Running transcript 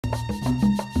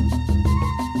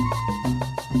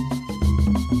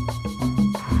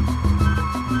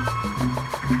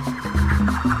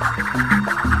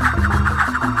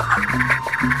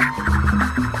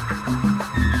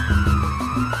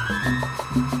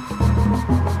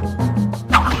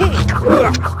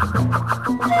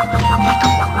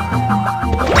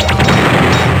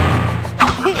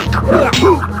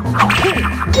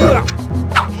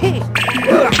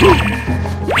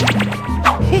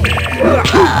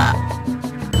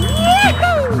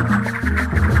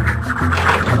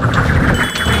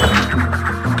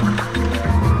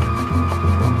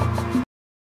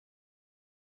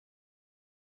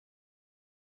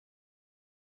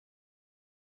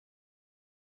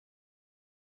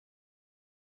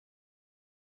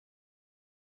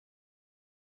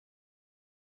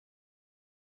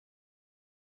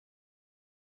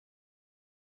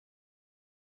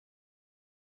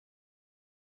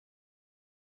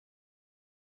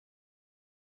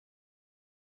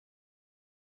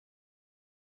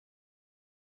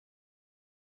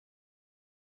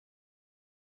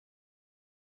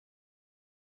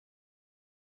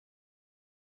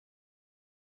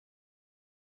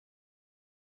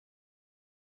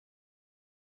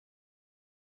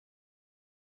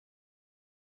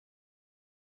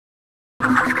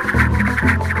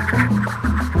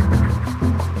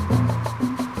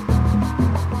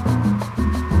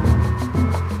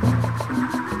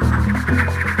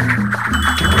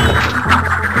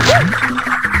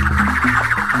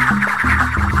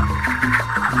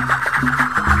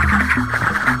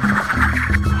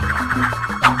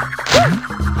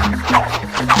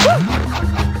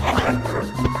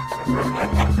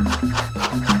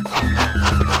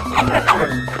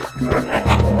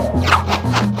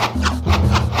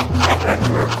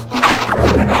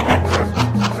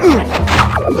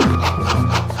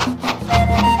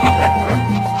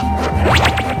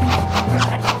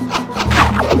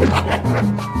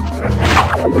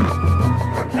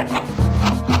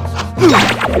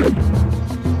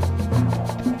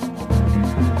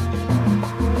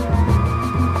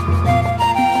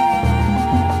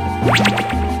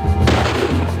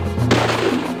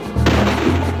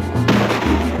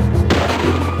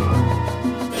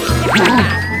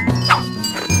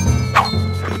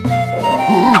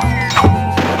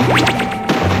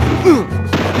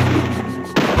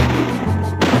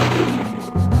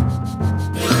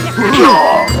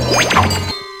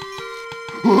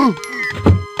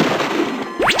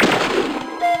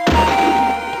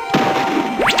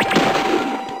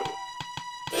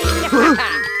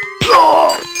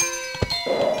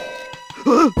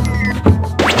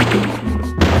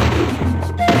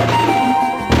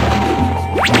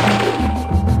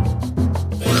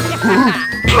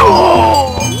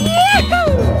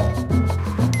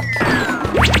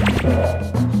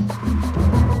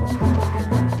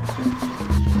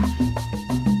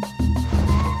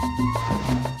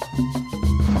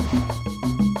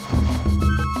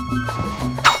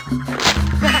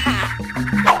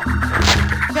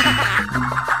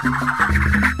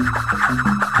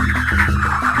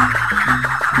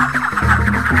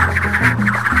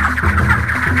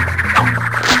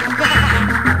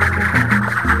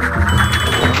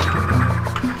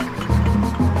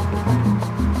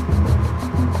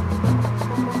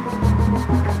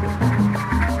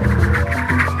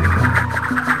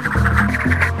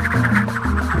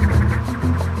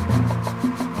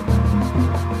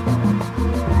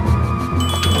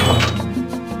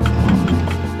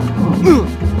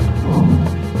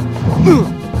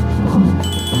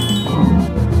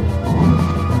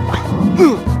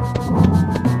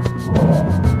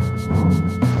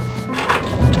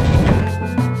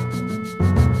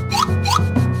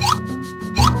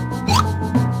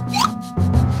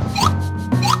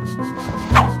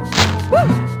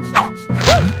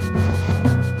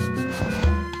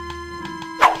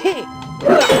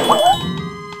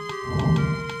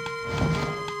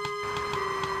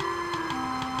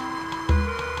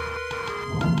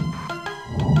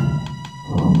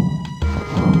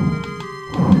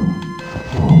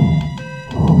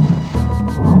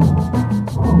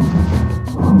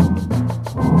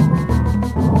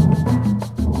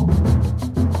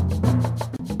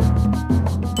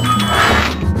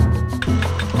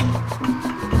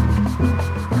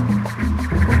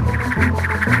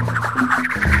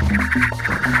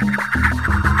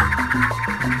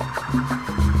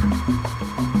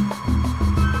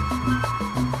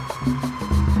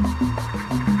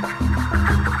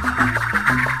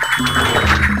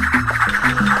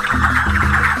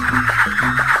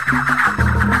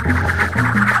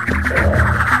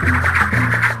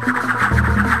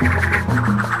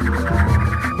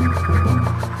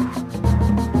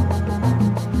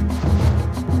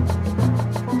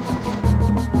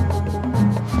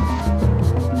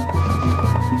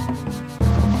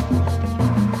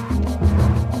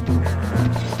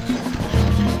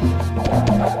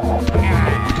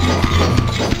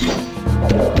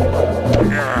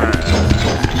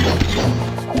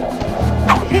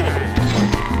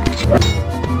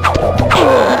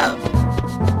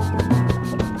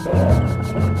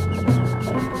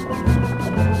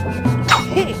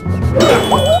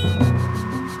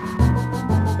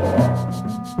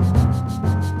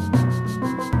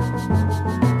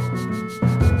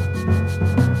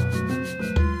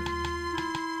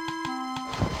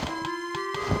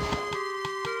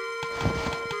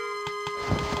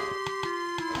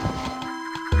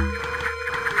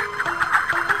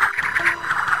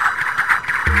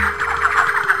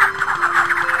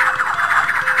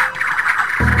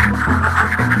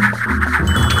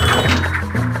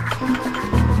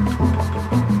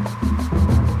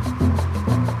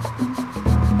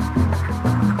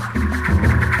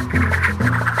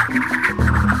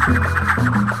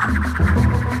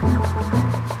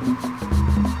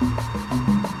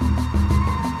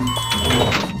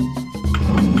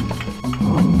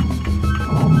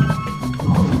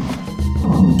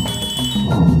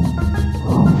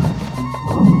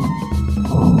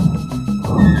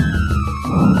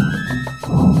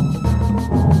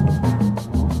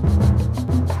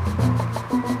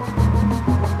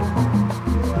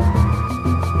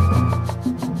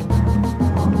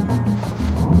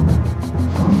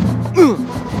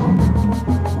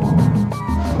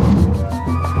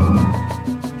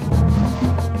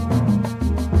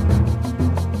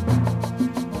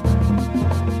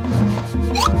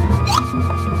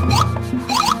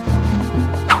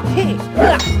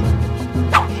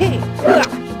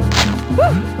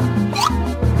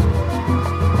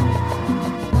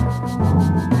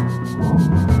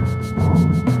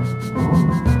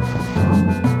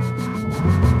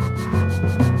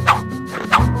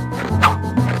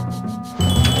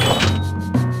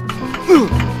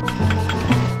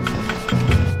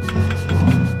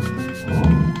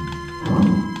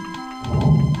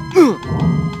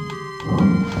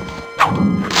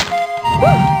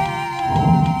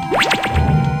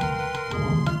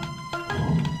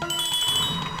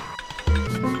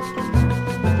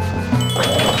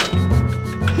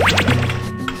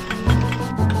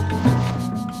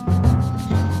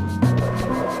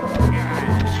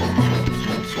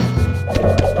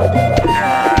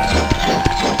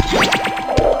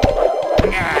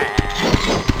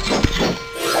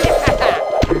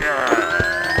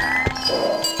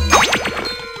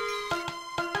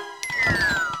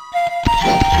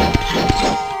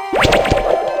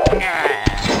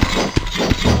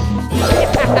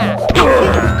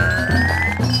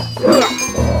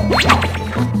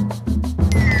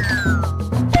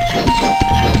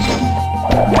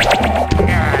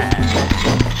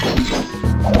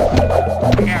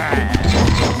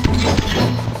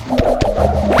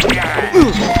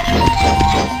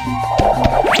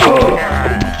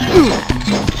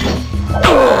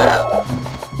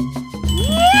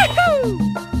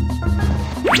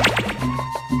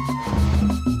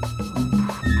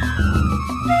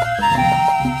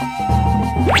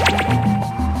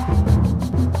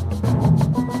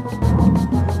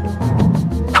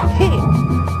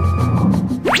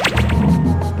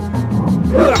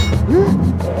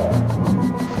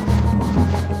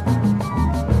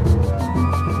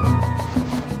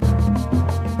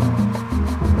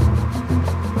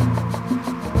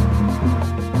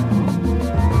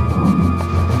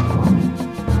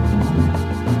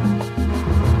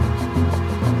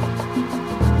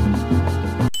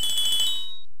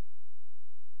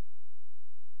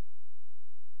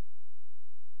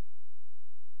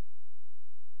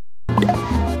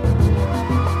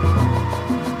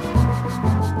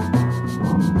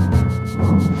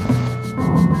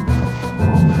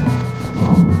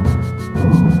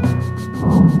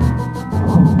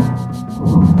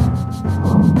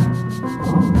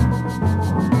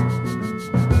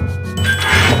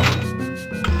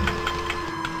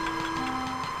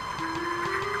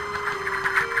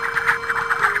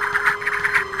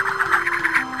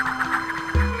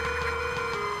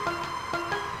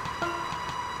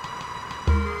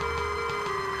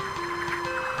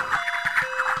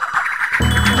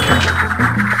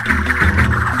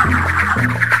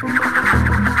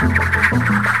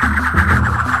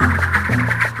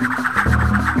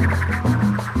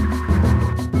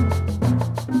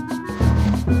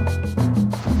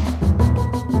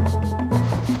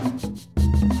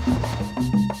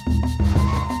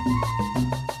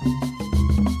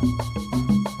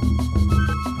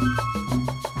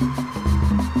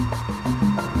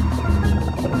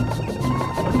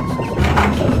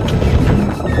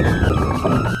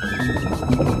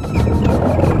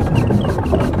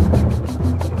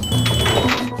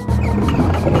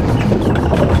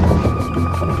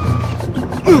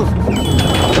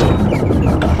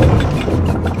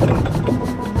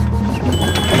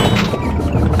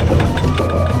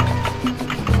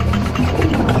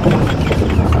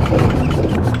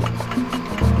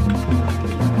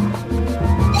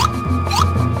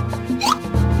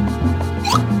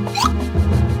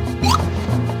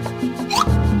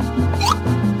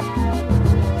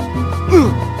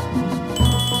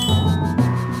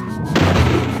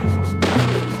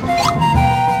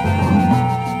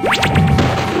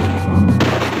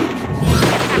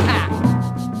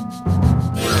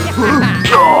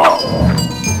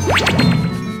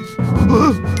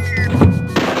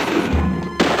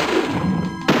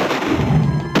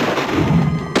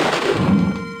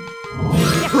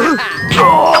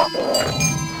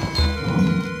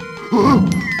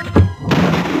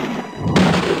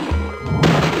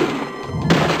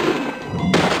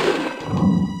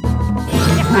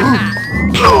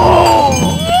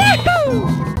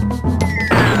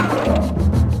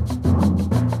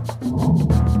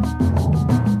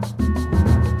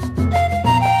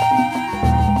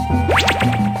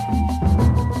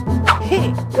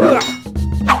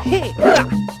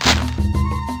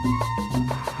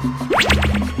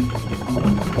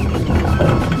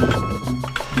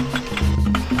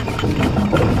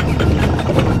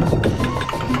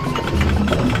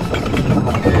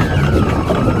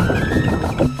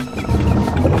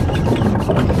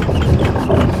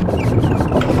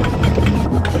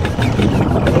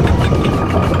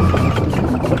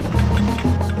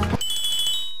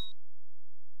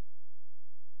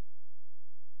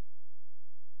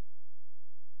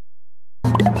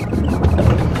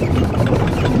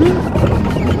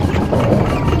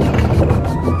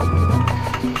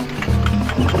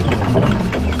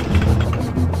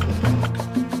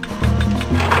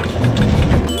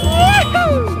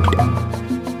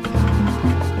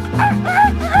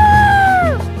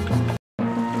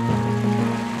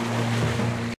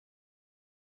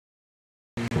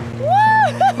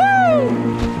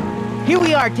Here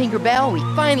we are, Tinkerbell. We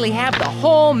finally have the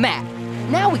whole map.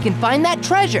 Now we can find that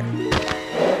treasure.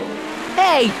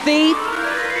 Hey, thief!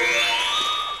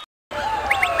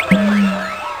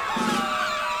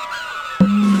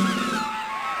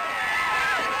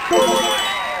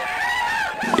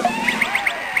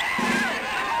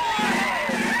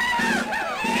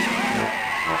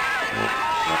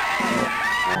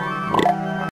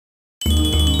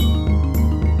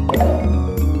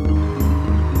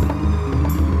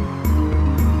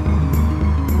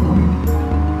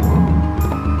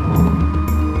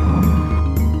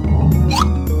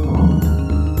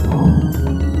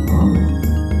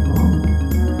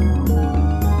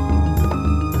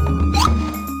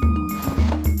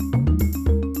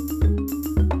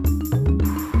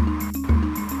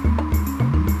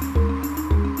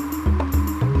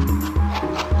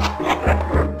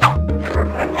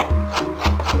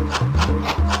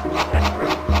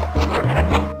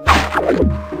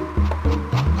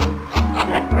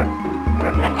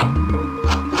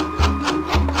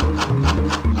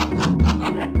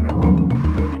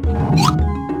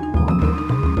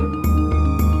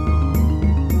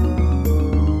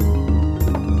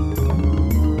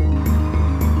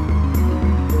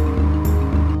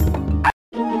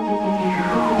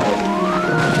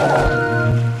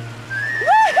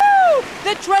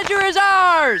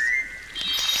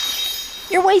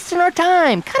 You're wasting our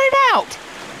time. Cut it out.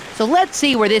 So let's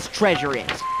see where this treasure is.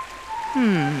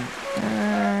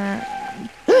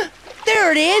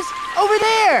 There it is! Over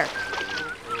there!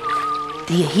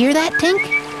 Do you hear that, Tink?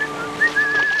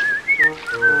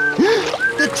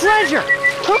 The treasure!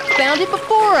 Hook found it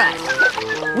before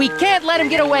us. We can't let him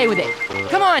get away with it.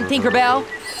 Come on, Tinkerbell.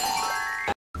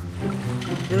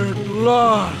 At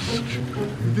last!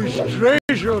 This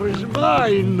treasure is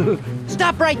mine!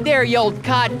 Stop right there, you old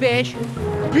codfish!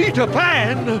 Peter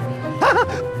Pan!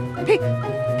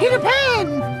 Peter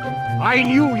Pan! I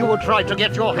knew you would try to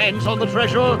get your hands on the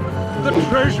treasure! The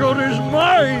treasure is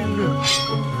mine!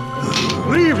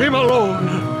 Leave him alone!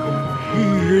 He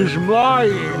is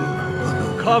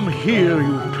mine! Come here,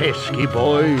 you pesky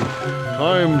boy.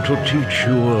 Time to teach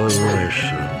you a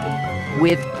lesson.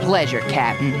 With pleasure,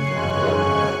 Captain.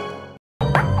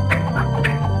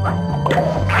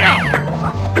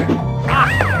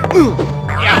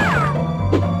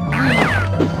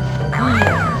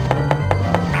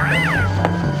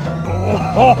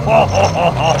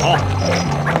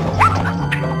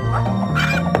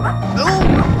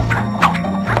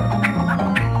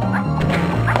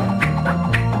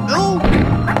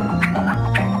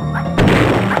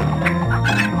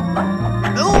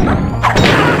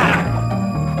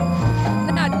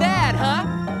 Not bad, huh?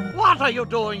 What are you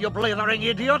doing, you blithering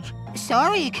idiot?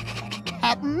 Sorry,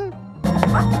 Captain.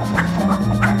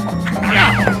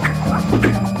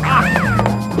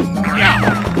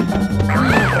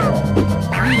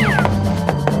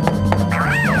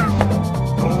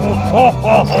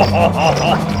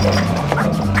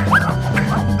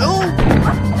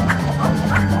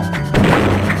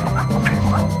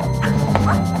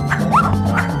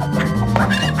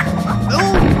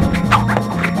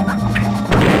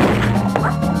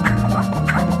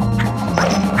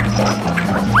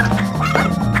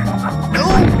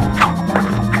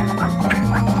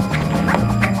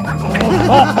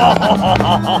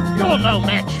 You're no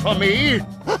match for me!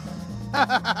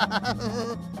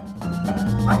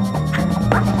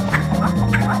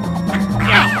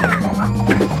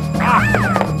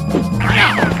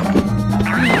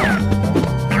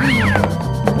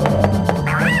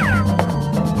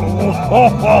 You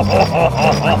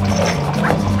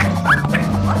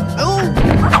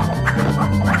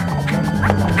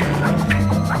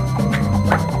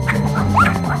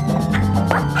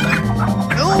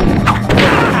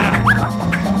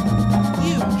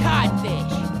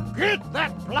codfish! Get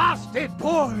that blasted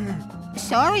boy!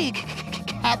 Sorry,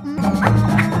 Captain.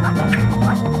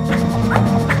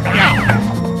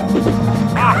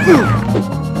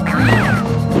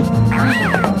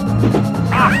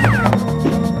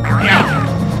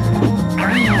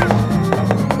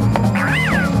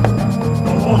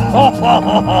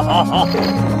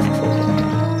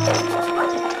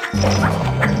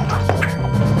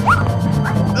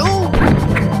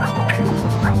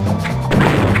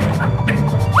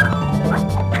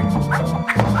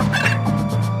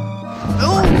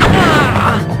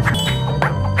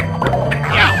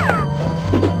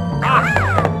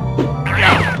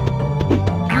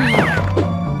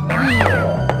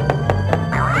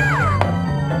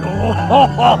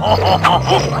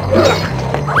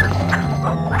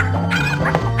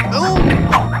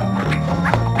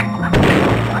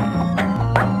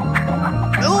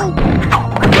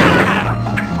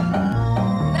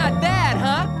 Not bad,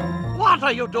 huh? What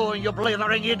are you doing, you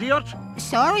blithering idiot?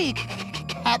 Sorry,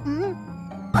 Captain.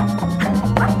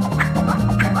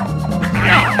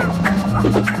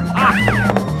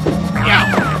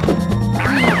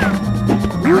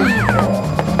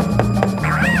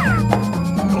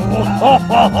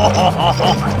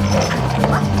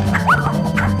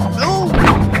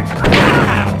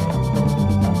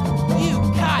 You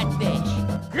codfish!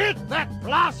 Get that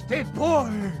blasted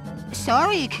boy!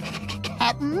 Sorry,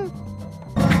 Captain.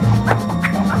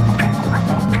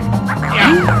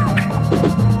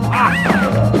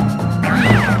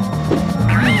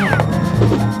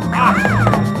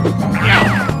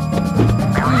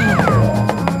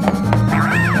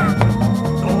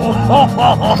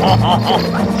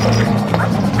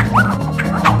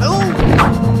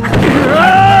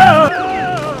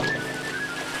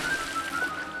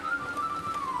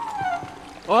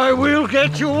 I will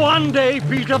get you one day,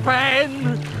 Peter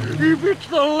Pan, if it's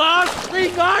the last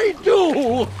thing I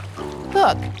do.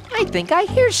 Look, I think I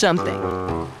hear something.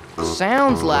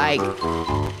 Sounds like...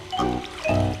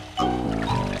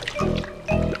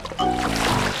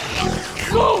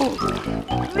 No!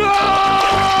 No!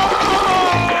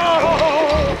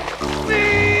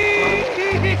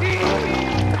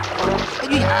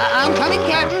 I'm coming,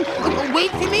 Captain.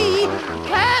 Wait for me,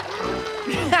 Captain.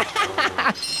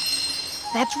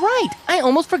 That's right, I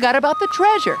almost forgot about the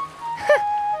treasure.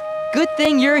 Good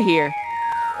thing you're here.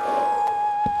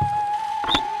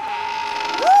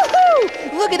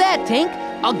 Woohoo! Look at that, Tink,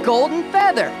 a golden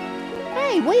feather.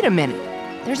 Hey, wait a minute,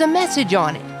 there's a message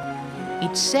on it.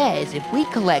 It says if we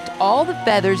collect all the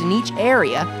feathers in each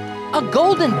area, a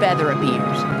golden feather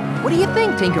appears. What do you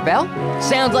think, Tinkerbell?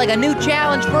 Sounds like a new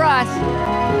challenge for us.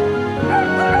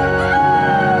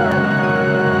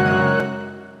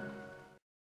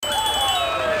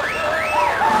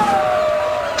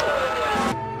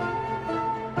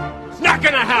 Not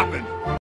gonna happen!